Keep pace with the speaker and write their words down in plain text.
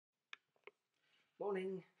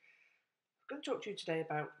Morning. I'm going to talk to you today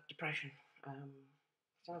about depression. I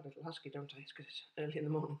sound a little husky, don't I? It's because it's early in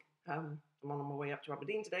the morning. I'm on my way up to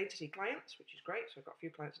Aberdeen today to see clients, which is great. So I've got a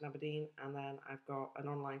few clients in Aberdeen, and then I've got an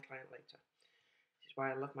online client later. This is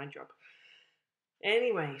why I love my job.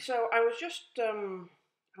 Anyway, so I was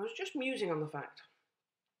just musing on the fact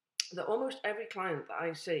that almost every client that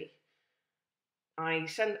I see, I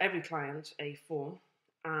send every client a form,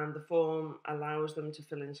 and the form allows them to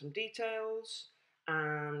fill in some details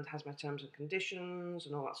and has my terms and conditions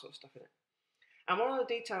and all that sort of stuff in it. And one of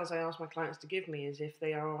the details I ask my clients to give me is if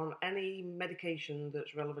they are on any medication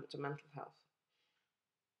that's relevant to mental health.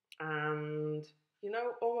 And,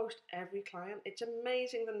 almost every client, it's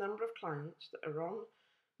amazing the number of clients that are on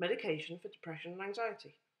medication for depression and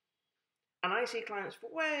anxiety. And I see clients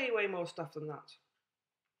for way, way more stuff than that.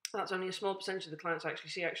 That's only a small percentage of the clients I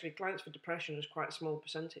actually see. Actually, clients for depression is quite a small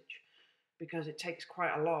percentage because it takes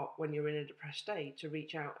quite a lot when you're in a depressed state to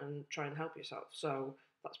reach out and try and help yourself. So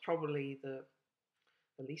that's probably the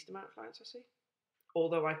least amount of clients I see.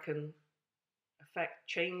 Although I can affect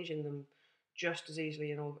change in them just as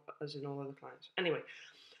easily as in all other clients. Anyway,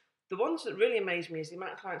 the ones that really amaze me is the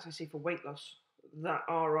amount of clients I see for weight loss that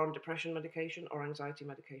are on depression medication or anxiety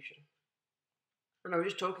medication. And I was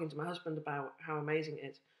just talking to my husband about how amazing it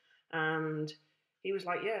is. And he was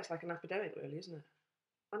like, yeah, it's like an epidemic really, isn't it?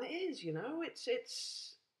 And it is,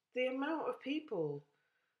 it's the amount of people.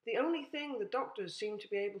 The only thing the doctors seem to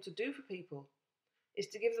be able to do for people is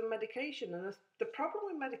to give them medication. And the problem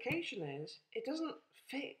with medication is it doesn't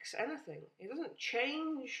fix anything. It doesn't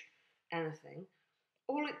change anything.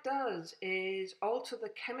 All it does is alter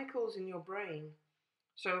the chemicals in your brain.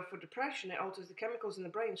 So for depression, it alters the chemicals in the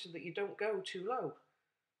brain so that you don't go too low.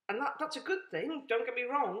 And that's a good thing, don't get me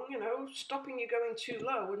wrong, stopping you going too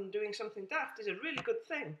low and doing something daft is a really good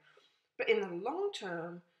thing. But in the long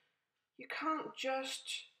term, you can't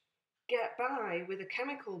just get by with a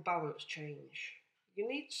chemical balance change. You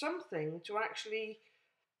need something to actually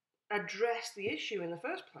address the issue in the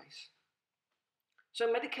first place.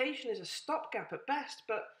 So medication is a stopgap at best,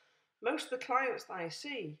 but most of the clients that I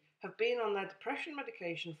see have been on their depression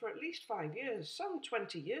medication for at least 5 years, some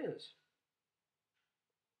 20 years.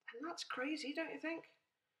 And that's crazy, don't you think?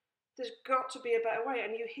 There's got to be a better way.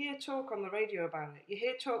 And you hear talk on the radio about it. You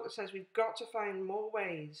hear talk that says we've got to find more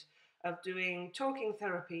ways of doing talking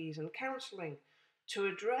therapies and counselling to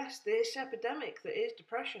address this epidemic that is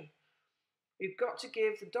depression. We've got to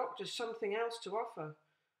give the doctors something else to offer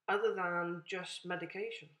other than just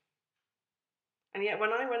medication. And yet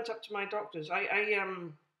when I went up to my doctors, I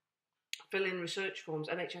fill in research forms,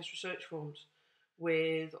 NHS research forms,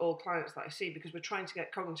 with all clients that I see because we're trying to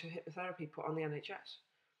get cognitive hypnotherapy put on the NHS.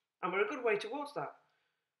 And we're a good way towards that.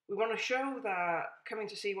 We want to show that coming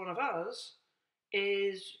to see one of us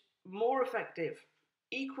is more effective,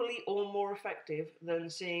 equally or more effective than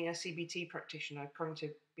seeing a CBT practitioner,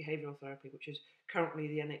 cognitive behavioural therapy, which is currently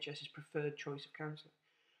the NHS's preferred choice of counselling.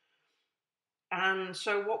 And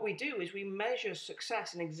so what we do is we measure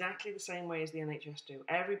success in exactly the same way as the NHS do.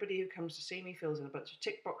 Everybody who comes to see me fills in a bunch of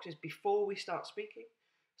tick boxes before we start speaking.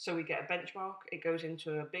 So we get a benchmark, it goes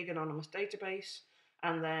into a big anonymous database,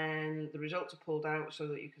 and then the results are pulled out so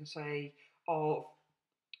that you can say of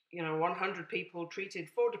 100 people treated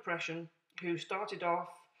for depression who started off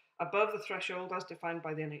above the threshold as defined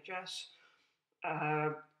by the NHS,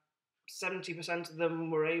 70% of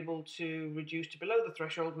them were able to reduce to below the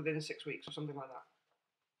threshold within 6 weeks or something like that.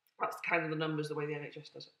 That's kind of the numbers the way the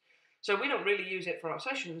NHS does it. So we don't really use it for our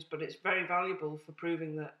sessions, but it's very valuable for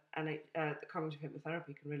proving that the cognitive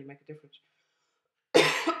hypnotherapy can really make a difference.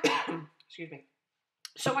 Excuse me.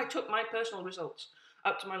 So I took my personal results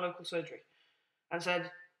up to my local surgery and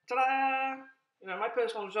said, ta-da! My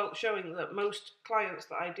personal results showing that most clients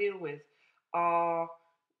that I deal with are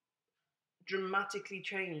dramatically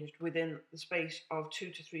changed within the space of 2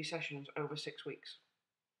 to 3 sessions over 6 weeks.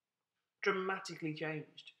 Dramatically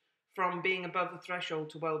changed. From being above the threshold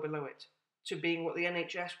to well below it, to being what the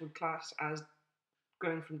NHS would class as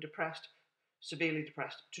going from depressed, severely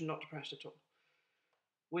depressed, to not depressed at all,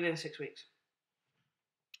 within 6 weeks.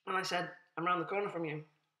 And I said, I'm around the corner from you,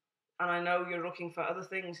 and I know you're looking for other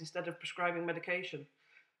things instead of prescribing medication,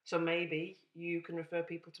 so maybe you can refer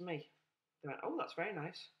people to me. They went, oh, that's very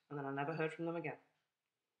nice. And then I never heard from them again.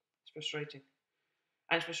 It's frustrating.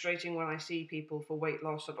 And it's frustrating when I see people for weight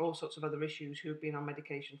loss and all sorts of other issues who have been on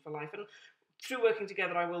medication for life. And through working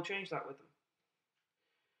together, I will change that with them.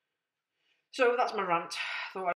 So that's my rant.